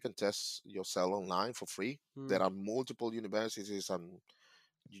is like you can test yourself online for free. Mm-hmm. There are multiple universities, and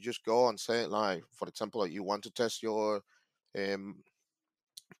you just go and say, like, for example, like you want to test your um,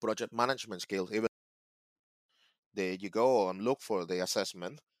 project management skills. Even there, you go and look for the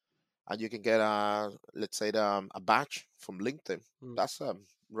assessment, and you can get a, let's say, a badge from LinkedIn. That's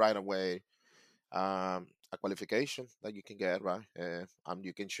right away a qualification that you can get, right? And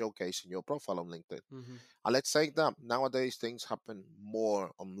you can showcase in your profile on LinkedIn. Mm-hmm. And let's say that nowadays things happen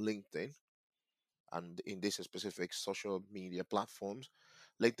more on LinkedIn and in these specific social media platforms.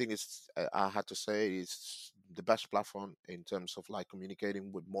 LinkedIn is, I had to say, is the best platform in terms of like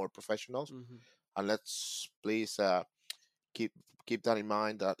communicating with more professionals. Mm-hmm. And let's please keep keep that in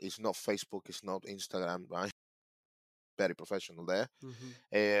mind that it's not Facebook, it's not Instagram, right? Very professional there. Mm-hmm.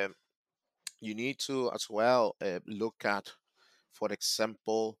 Um, you need to as well look at, for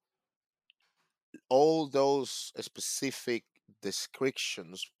example, all those specific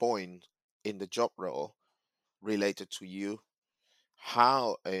descriptions point in the job role related to you.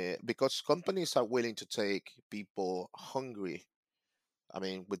 How because companies are willing to take people hungry, I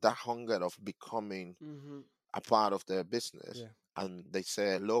mean, with that hunger of becoming Mm-hmm. a part of their business, Yeah. and they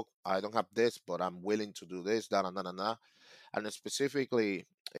say, look, I don't have this, but I'm willing to do this, that, and that, and that. And specifically,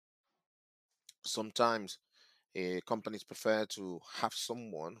 sometimes companies prefer to have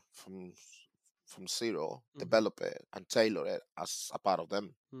someone from zero, Mm-hmm. develop it and tailor it as a part of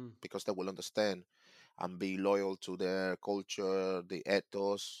them, Mm. because they will understand and be loyal to their culture, the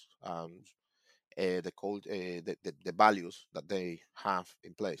ethos, the values that they have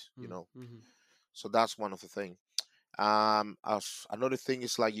in place. Mm. Mm-hmm. So that's one of the things. As another thing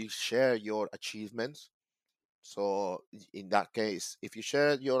is like you share your achievements. So in that case, if you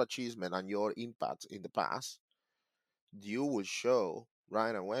share your achievement and your impact in the past, you will show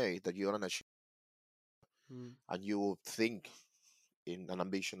right away that you're an achiever, Mm. and you will think in an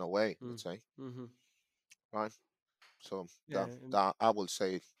ambitional way, Mm. let's say, Mm-hmm. right? So Yeah. that I will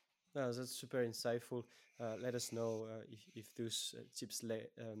say. No, that's super insightful. Let us know if those tips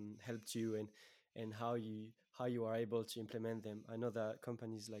helped you, and how you are able to implement them. I know that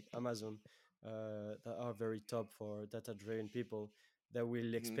companies like Amazon that are very top for data-driven people, that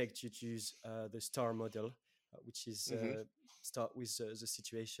will Hmm. expect you to use the STAR model, which is Hmm. start with the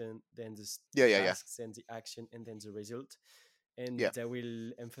situation, then Yeah, the yeah, yeah, tasks, and the action, and then the result, and yeah. they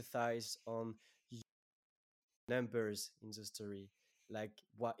will emphasize on numbers in the story, like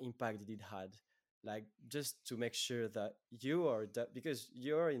what impact did it had, like just to make sure that you are that, because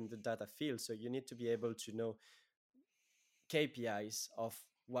you're in the data field, so you need to be able to know KPIs of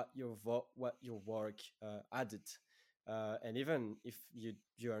what your work added. And even if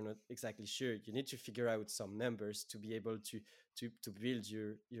you are not exactly sure, you need to figure out some numbers to be able to build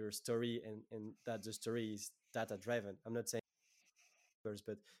your story, and that the story is data driven. I'm not saying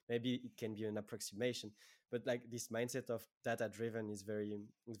but maybe it can be an approximation. But like this mindset of data driven is very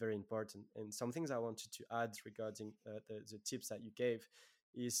important. And some things I wanted to add regarding the tips that you gave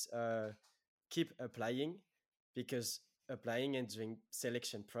is keep applying, because applying and doing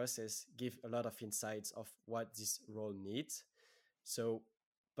selection process give a lot of insights of what this role needs. So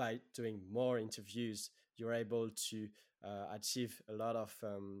by doing more interviews, you're able to achieve a lot of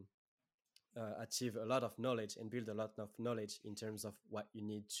knowledge and build a lot of knowledge in terms of what you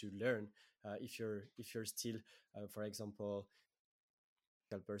need to learn. If you're still, for example,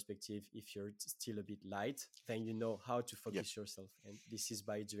 perspective, if you're still a bit light, then you know how to Yeah, focus yourself, and this is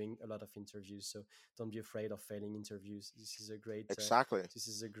by doing a lot of interviews. So don't be afraid of failing interviews. exactly. This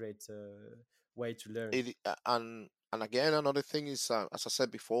is a great way to learn. And again, another thing is, as I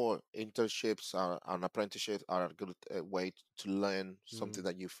said before, internships are, and apprenticeships are a good way to learn something Mm,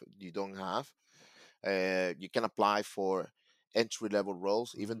 that you don't have. You can apply for entry level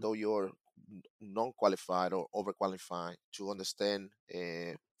roles, even mm-hmm, though you're non-qualified or overqualified to understand.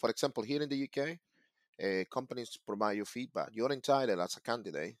 For example, here in the UK, companies provide you feedback. You're entitled as a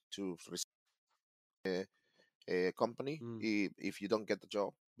candidate to receive a company Mm. if you don't get the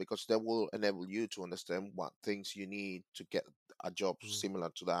job, because they will enable you to understand what things you need to get a job Mm. similar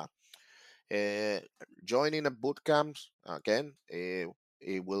to that. Uh, Joining a boot camps again,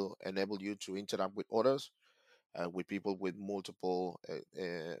 it will enable you to interact with others, with people with multiple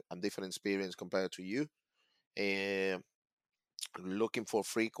and different experience compared to you. Uh, Looking for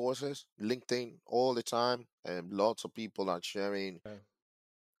free courses, LinkedIn all the time, and lots of people are sharing Yeah.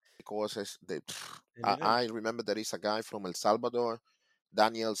 courses. And even I remember there is a guy from El Salvador,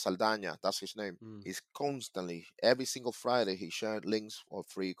 Daniel Saldaña, that's his name. mm, He's constantly, every single Friday, he shared links for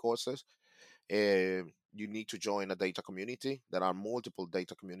free courses. You need to join a data community. There are multiple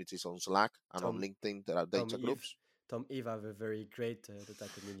data communities on Slack and on Tom LinkedIn. There are Tom data Eve groups. Tom Eve have a very great data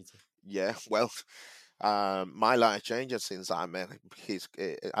community. Yeah, well, my life changed since I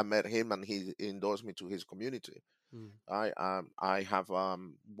met him and he endorsed me to his community. Mm. I have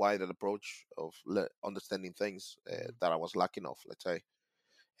wider approach of understanding things Mm. that I was lacking of. Let's say,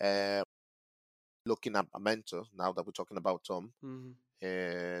 uh, looking at a mentor. Now that we're talking about Tom, Mm.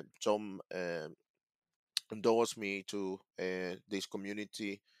 Tom endorsed me to this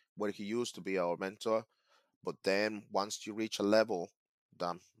community where he used to be our mentor. But then once you reach a level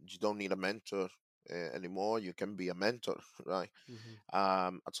that you don't need a mentor anymore, you can be a mentor, right?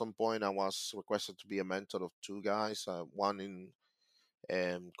 Mm. At some point, I was requested to be a mentor of two guys, one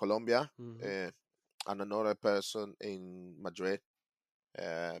in Colombia, Mm. uh, and another person in Madrid.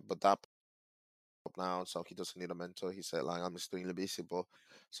 But that now, so he doesn't need a mentor. He said, like, I'm extremely busy, but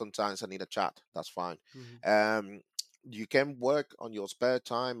sometimes I need a chat. That's fine. Mm. Um, you can work on your spare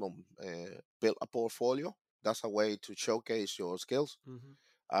time on build a portfolio. That's a way to showcase your skills. Mm.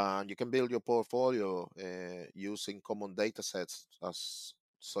 And you can build your portfolio using common data sets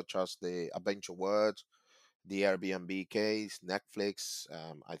such as the Adventure Word, the Airbnb case, Netflix.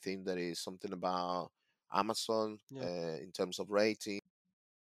 I think there is something about Amazon Yeah. in terms of rating.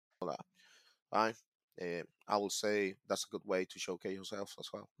 All that, right? I will say that's a good way to showcase yourself as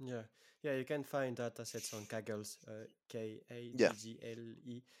well. Yeah, yeah, you can find data sets on Kaggle, Yeah,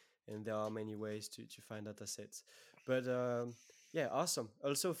 Kaggle, and there are many ways to find data sets. But yeah, awesome.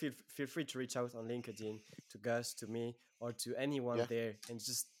 Also, feel free to reach out on LinkedIn to Gus, to me, or to anyone yeah, there, and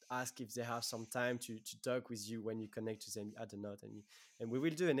just ask if they have some time to talk with you when you connect to them at the node. And we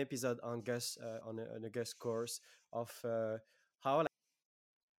will do an episode on Gus on a Gus course of how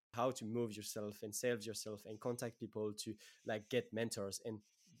how to move yourself and sales yourself and contact people to like get mentors. And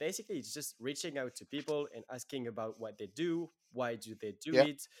basically it's just reaching out to people and asking about what they do, why do they do yeah,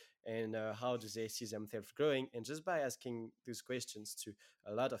 it, and how do they see themselves growing. And just by asking those questions to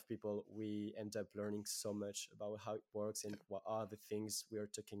a lot of people, we end up learning so much about how it works and what are the things we are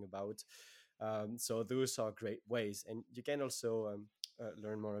talking about. So those are great ways. And you can also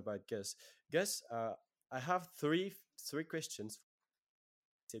learn more about Gus. I have three questions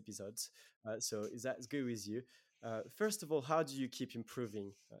episodes. So is that good with you? First of all, how do you keep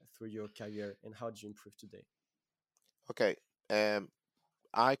improving through your career, and how do you improve today? okay. Um,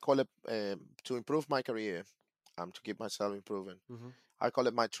 I call it to improve my career, to keep myself improving. Mm-hmm. I call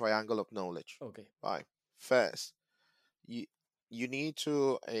it my triangle of knowledge. Okay. Right. First, you you need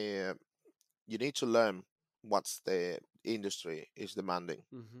to learn what's the industry is demanding,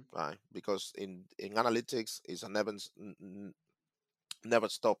 Mm-hmm. right? Because in analytics is a never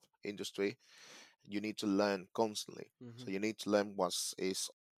stop industry. You need to learn constantly. Mm-hmm. So you need to learn what is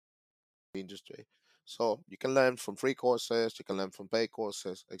the industry. So you can learn from free courses, you can learn from paid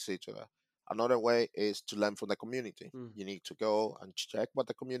courses, etc. Another way is to learn from the community. Mm. You need to go and check what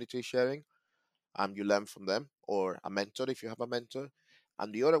the community is sharing, and you learn from them, or a mentor if you have a mentor.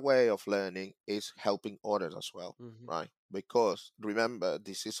 And the other way of learning is helping others as well, Mm-hmm. right? Because remember,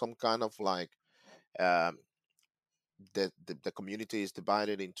 this is some kind of like um, the community is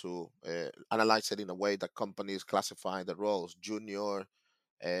divided into analyze it in a way that companies classify the roles: junior,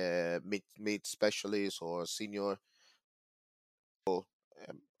 mid specialist, or senior,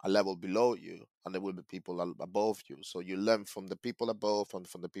 a level below you, and there will be people above you. So you learn from the people above and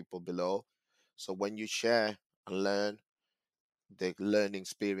from the people below. So when you share and learn, the learning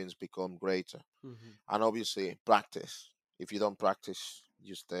experience become greater. Mm-hmm. And obviously practice. If you don't practice,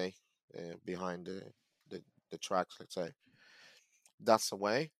 you stay behind the the tracks. Let's say that's the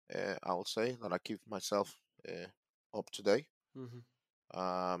way I will say that I keep myself up to date.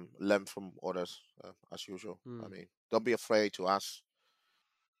 Mm-hmm. Learn from others as usual. I Mm. mean, don't be afraid to ask.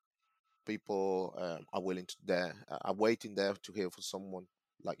 People are willing to there are waiting there to hear from someone.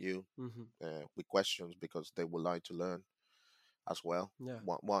 like you Mm-hmm. with questions because they would like to learn as well. Yeah.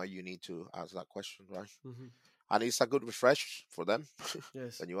 Why you need to ask that question, right? Mm-hmm. And it's a good refresh for them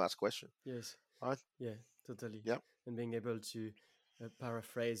Yes. when you ask question, Yes. right? Yeah. Totally. Yeah, And being able to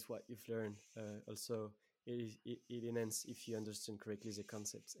paraphrase what you've learned also it enhances if you understand correctly the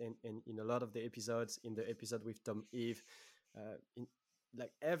concepts. And in a lot of the episodes, in the episode with Tom Eve, in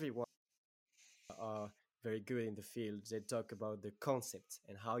like everyone are very good in the field. They talk about the concepts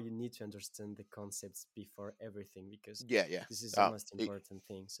and how you need to understand the concepts before everything because yeah, yeah. this is the Uh, most it, important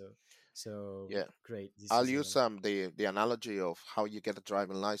thing. So yeah. great. This I'll is use the analogy of how you get a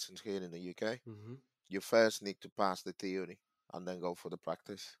driving license here in the UK. mm-hmm, You first need to pass the theory and then go for the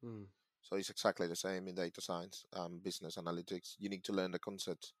practice. mm, So it's exactly the same in data science, business analytics. You need to learn the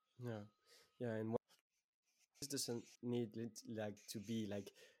concepts. yeah, yeah. And this doesn't need it like to be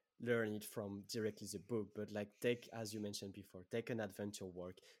like learn it from directly the book, but like take, as you mentioned before, take an adventure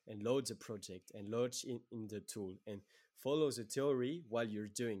work and load the project and load in the tool and follow the theory while you're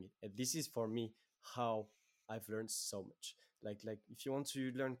doing it. And this is for me how I've learned so much. Like if you want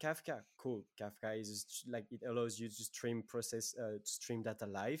to learn Kafka, cool. Kafka is just, like it allows you to stream data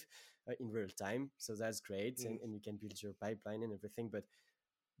live in real time, so that's great, Mm, and you can build your pipeline and everything.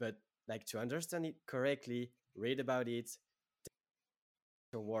 But like to understand it correctly, read about it,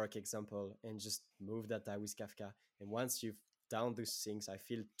 your work example, and just move data with Kafka. And once you've done those things, I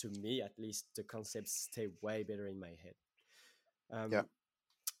feel to me at least the concepts stay way better in my head. yeah. Um,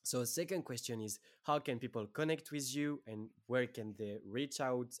 so second question is how can people connect with you and where can they reach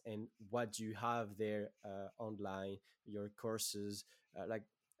out and what do you have there online, your courses, like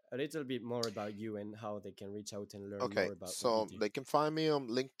a little bit more about you and how they can reach out and learn Okay, more about what you so do. they can find me on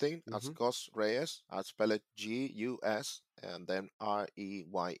LinkedIn as Mm-hmm. Gus Reyes. I spell it Gus and then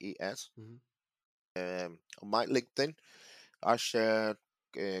Reyes. Mm-hmm. On my LinkedIn, I share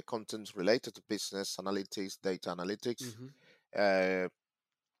contents related to business analytics, data analytics. Mm-hmm. Uh,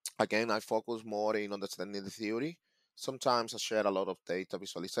 Again, I focus more in understanding the theory. Sometimes I share a lot of data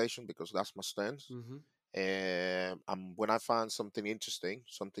visualization because that's my strength. Mm-hmm. When I find something interesting,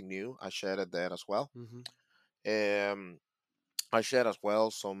 something new, I share it there as well. Mm-hmm. Um, I share as well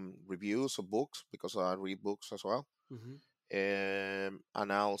some reviews of books because I read books as well. Mm-hmm.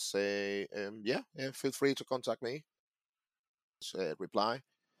 And I'll say, feel free to contact me, reply.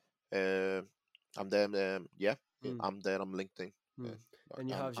 Uh, and then, Mm. I'm there on LinkedIn. Uh, Mm. And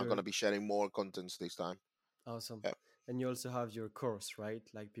you have I'm going your to be sharing more contents this time. awesome. Yeah. And you also have your course, right?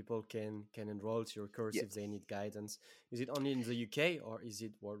 Like people can enroll to your course Yeah. if they need guidance. Is it only in the UK or is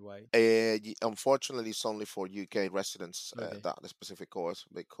it worldwide? Unfortunately, it's only for UK residents, Okay. that the specific course,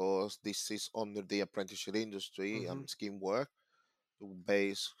 because this is under the apprenticeship industry Mm-hmm. and scheme work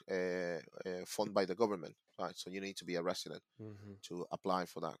based funded by the government, right? So you need to be a resident Mm-hmm. to apply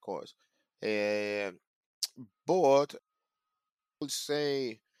for that course. Uh, but I would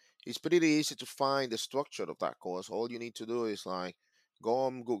say it's pretty easy to find the structure of that course. All you need to do is like go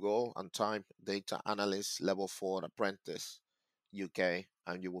on Google and type data analyst level 4 apprentice UK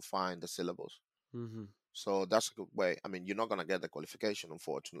and you will find the syllabus. Mm-hmm. So that's a good way. I mean, you're not going to get the qualification,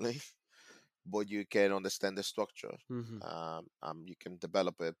 unfortunately, but you can understand the structure. Mm-hmm. You can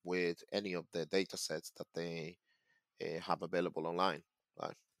develop it with any of the data sets that they have available online.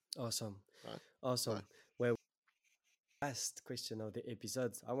 Right, Awesome. right, right. Awesome. Well, last question of the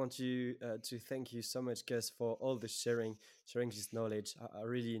episode. I want you to thank you so much, Gus, for all the sharing this knowledge. I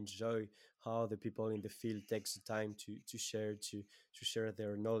really enjoy how the people in the field takes the time to share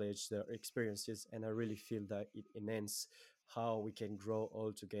their knowledge, their experiences, and I really feel that it enhances how we can grow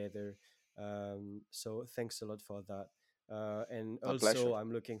all together. So thanks a lot for that. And My pleasure. also,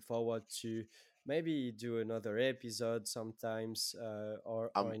 I'm looking forward to maybe do another episode sometimes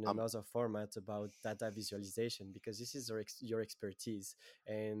or in I'm another format about data visualization because this is your expertise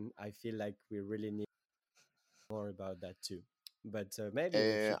and I feel like we really need more about that too, but maybe in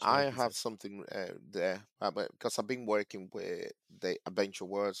the future I have episode. something there because I've been working with the Adventure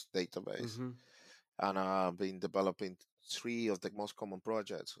Words database, Mm-hmm. and I've been developing three of the most common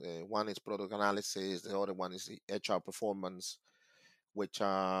projects. One is product analysis, the other one is the HR performance, which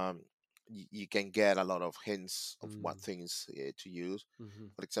you can get a lot of hints of what things to use. Mm-hmm.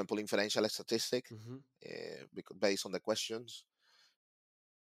 For example, inferential statistic, Mm-hmm. because based on the questions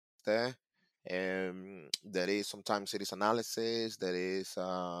there. There is sometimes it is analysis, there is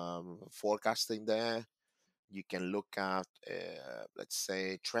forecasting there. You can look at, let's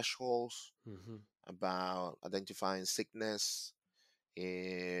say, thresholds Mm-hmm. about identifying sickness,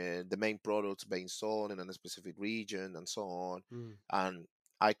 the main products being sold in a specific region, and so on. Mm-hmm. And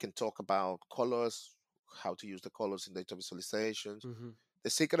I can talk about colors, how to use the colors in data visualizations. Mm-hmm. The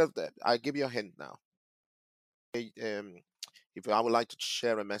secret of that, I give you a hint now. If I would like to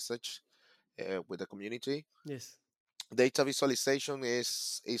share a message with the community, Yes. data visualization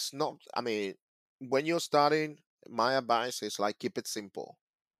is not. I mean, when you're starting, my advice is like keep it simple.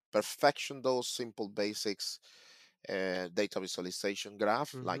 Perfection those simple basics. Data visualization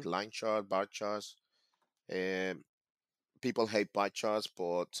graph Mm-hmm. like line chart, bar charts. Um, People hate pie charts,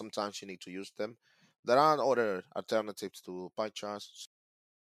 but sometimes you need to use them. There are other alternatives to pie charts,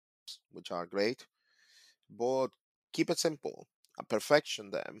 which are great, but keep it simple. Perfection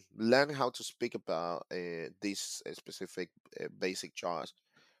them. Learn how to speak about these specific basic charts.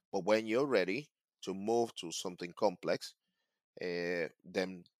 But when you're ready to move to something complex,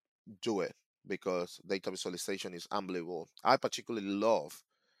 then do it because data visualization is unbelievable. I particularly love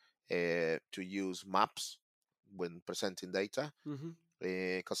to use maps when presenting data Mm-hmm.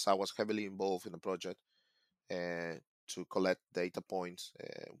 because I was heavily involved in a project uh, to collect data points.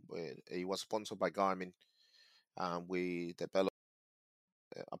 It was sponsored by Garmin, and we developed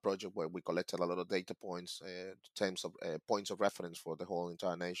a project where we collected a lot of data points, in terms of points of reference for the whole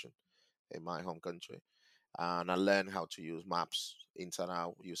entire nation in my home country. And I learned how to use maps inside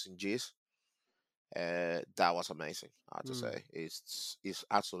out using GIS. That was amazing. I have to Mm. say, it's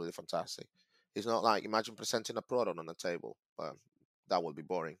absolutely fantastic. It's not like imagine presenting a product on a table, but that would be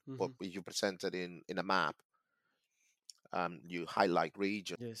boring. But Mm-hmm. if you present it in a map, you highlight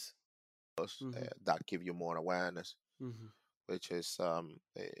regions Yes. Mm-hmm. that give you more awareness, Mm-hmm. which is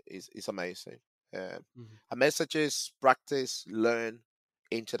amazing. Uh, Mm-hmm. a message is practice, learn,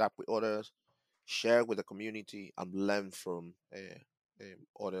 interact with others, share with the community, and learn from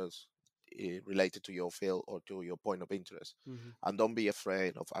others related to your field or to your point of interest. Mm-hmm. And don't be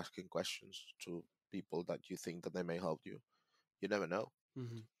afraid of asking questions to people that you think that they may help you. You never know.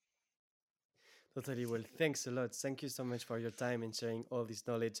 Mm-hmm. Totally. Well, thanks a lot. Thank you so much for your time and sharing all this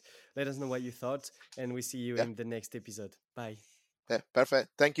knowledge. Let us know what you thought, and we see you Yeah, in the next episode. Bye. yeah, perfect.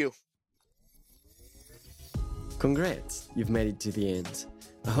 Thank you. Congrats, you've made it to the end.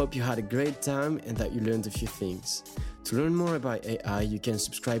 I hope you had a great time and that you learned a few things. To learn more about AI, you can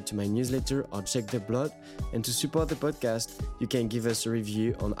subscribe to my newsletter or check the blog. And to support the podcast, you can give us a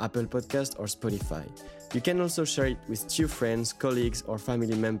review on Apple Podcast or Spotify. You can also share it with 2 friends, colleagues, or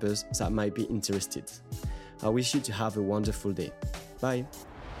family members that might be interested. I wish you to have a wonderful day. Bye.